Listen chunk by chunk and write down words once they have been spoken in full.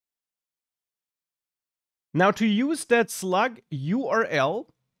Now to use that Slug URL,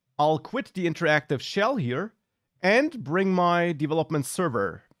 I'll quit the interactive shell here and bring my development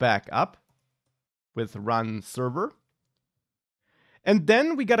server back up with run server. And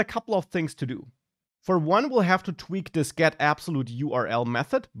then we got a couple of things to do. For one, we'll have to tweak this get absolute URL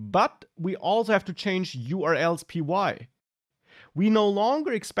method, but we also have to change URL's PY. We no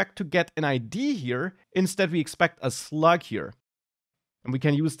longer expect to get an ID here. Instead, we expect a slug here. And we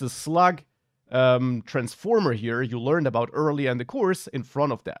can use the slug transformer here you learned about earlier in the course in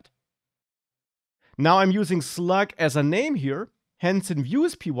front of that. Now I'm using slug as a name here. Hence, in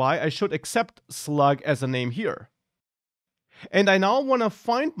views py, I should accept slug as a name here. And I now want to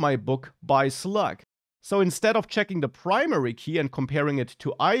find my book by slug. So instead of checking the primary key and comparing it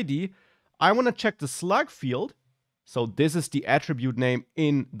to ID, I want to check the slug field. So this is the attribute name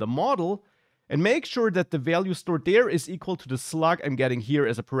in the model, and make sure that the value stored there is equal to the slug I'm getting here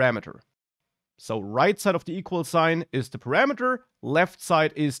as a parameter. So right side of the equal sign is the parameter, left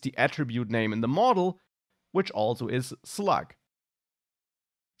side is the attribute name in the model, which also is slug.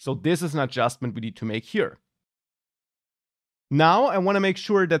 So this is an adjustment we need to make here. Now I want to make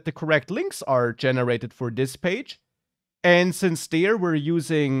sure that the correct links are generated for this page. And since there we're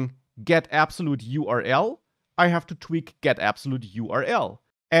using getAbsoluteURL, I have to tweak getAbsoluteURL.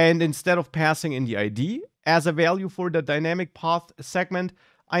 And instead of passing in the ID as a value for the dynamic path segment,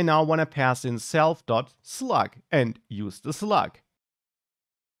 I now want to pass in self.slug and use the slug.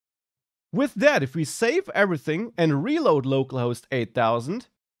 With that, if we save everything and reload localhost 8000,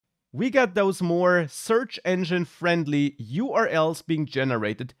 we got those more search engine friendly URLs being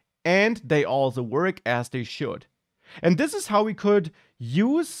generated, and they also work as they should. And this is how we could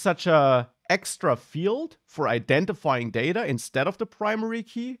use such a extra field for identifying data instead of the primary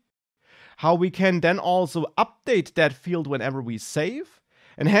key. How we can then also update that field whenever we save.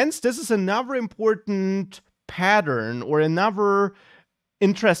 And hence, this is another important pattern or another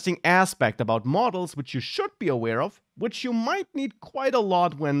interesting aspect about models which you should be aware of, which you might need quite a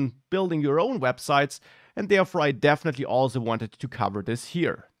lot when building your own websites, and therefore I definitely also wanted to cover this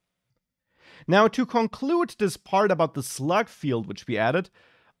here. Now, to conclude this part about the slug field which we added,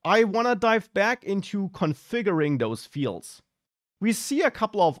 I want to dive back into configuring those fields. We see a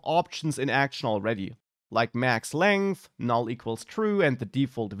couple of options in action already, like max length, null equals true, and the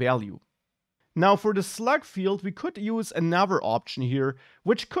default value. Now for the slug field, we could use another option here,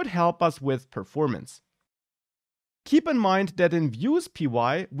 which could help us with performance. Keep in mind that in views py,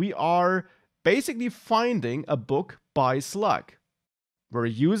 we are basically finding a book by slug. We're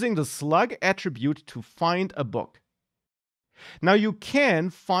using the slug attribute to find a book. Now you can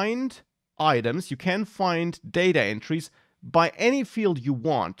find items, you can find data entries by any field you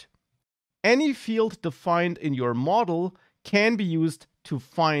want. Any field defined in your model can be used to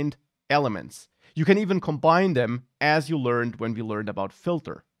find elements. You can even combine them, as you learned when we learned about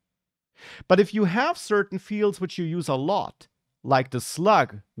filter. But if you have certain fields which you use a lot, like the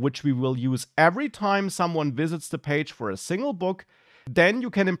slug, which we will use every time someone visits the page for a single book, then you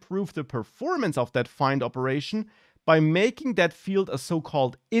can improve the performance of that find operation by making that field a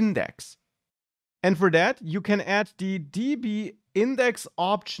so-called index. And for that, you can add the db index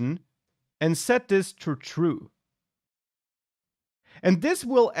option and set this to true. And this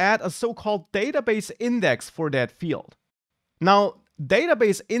will add a so-called database index for that field. Now,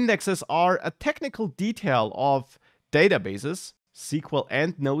 database indexes are a technical detail of databases. SQL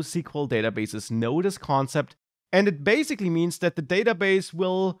and NoSQL databases know this concept, and it basically means that the database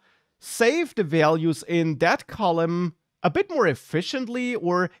will save the values in that column a bit more efficiently,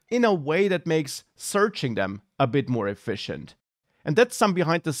 or in a way that makes searching them a bit more efficient. And that's some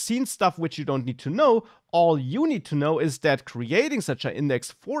behind the scenes stuff which you don't need to know. All you need to know is that creating such an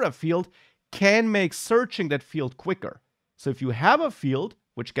index for a field can make searching that field quicker. So if you have a field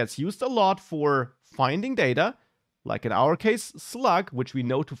which gets used a lot for finding data, like in our case slug, which we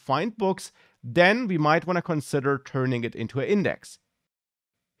know to find books, then we might want to consider turning it into an index.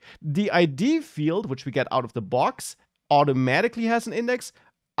 The ID field, which we get out of the box, automatically has an index.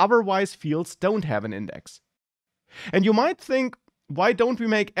 Otherwise, fields don't have an index. And you might think, why don't we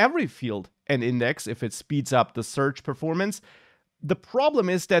make every field an index if it speeds up the search performance? The problem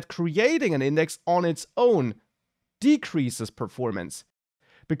is that creating an index on its own decreases performance.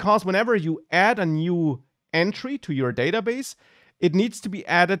 Because whenever you add a new entry to your database, it needs to be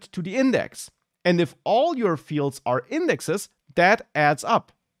added to the index. And if all your fields are indexes, that adds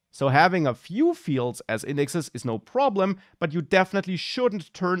up. So having a few fields as indexes is no problem, but you definitely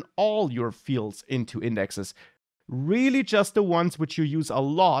shouldn't turn all your fields into indexes. Really just the ones which you use a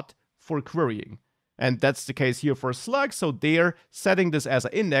lot for querying. And that's the case here for Slug, so there, setting this as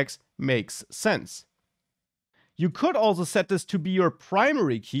an index makes sense. You could also set this to be your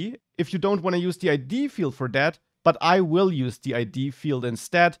primary key if you don't want to use the ID field for that, but I will use the ID field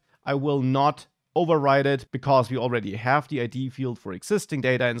instead. I will not override it because we already have the ID field for existing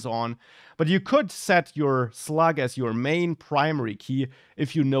data and so on. But you could set your slug as your main primary key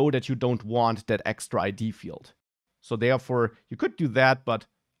if you know that you don't want that extra ID field. So therefore, you could do that, but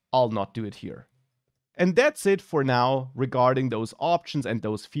I'll not do it here. And that's it for now regarding those options and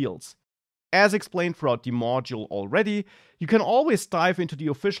those fields. As explained throughout the module already, you can always dive into the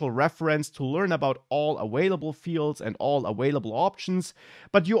official reference to learn about all available fields and all available options,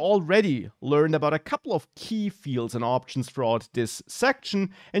 but you already learned about a couple of key fields and options throughout this section,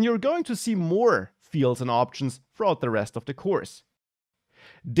 and you're going to see more fields and options throughout the rest of the course.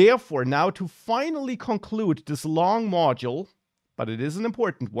 Therefore, now to finally conclude this long module, but it is an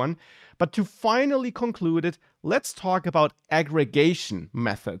important one, but to finally conclude it, let's talk about aggregation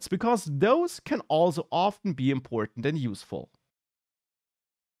methods, because those can also often be important and useful.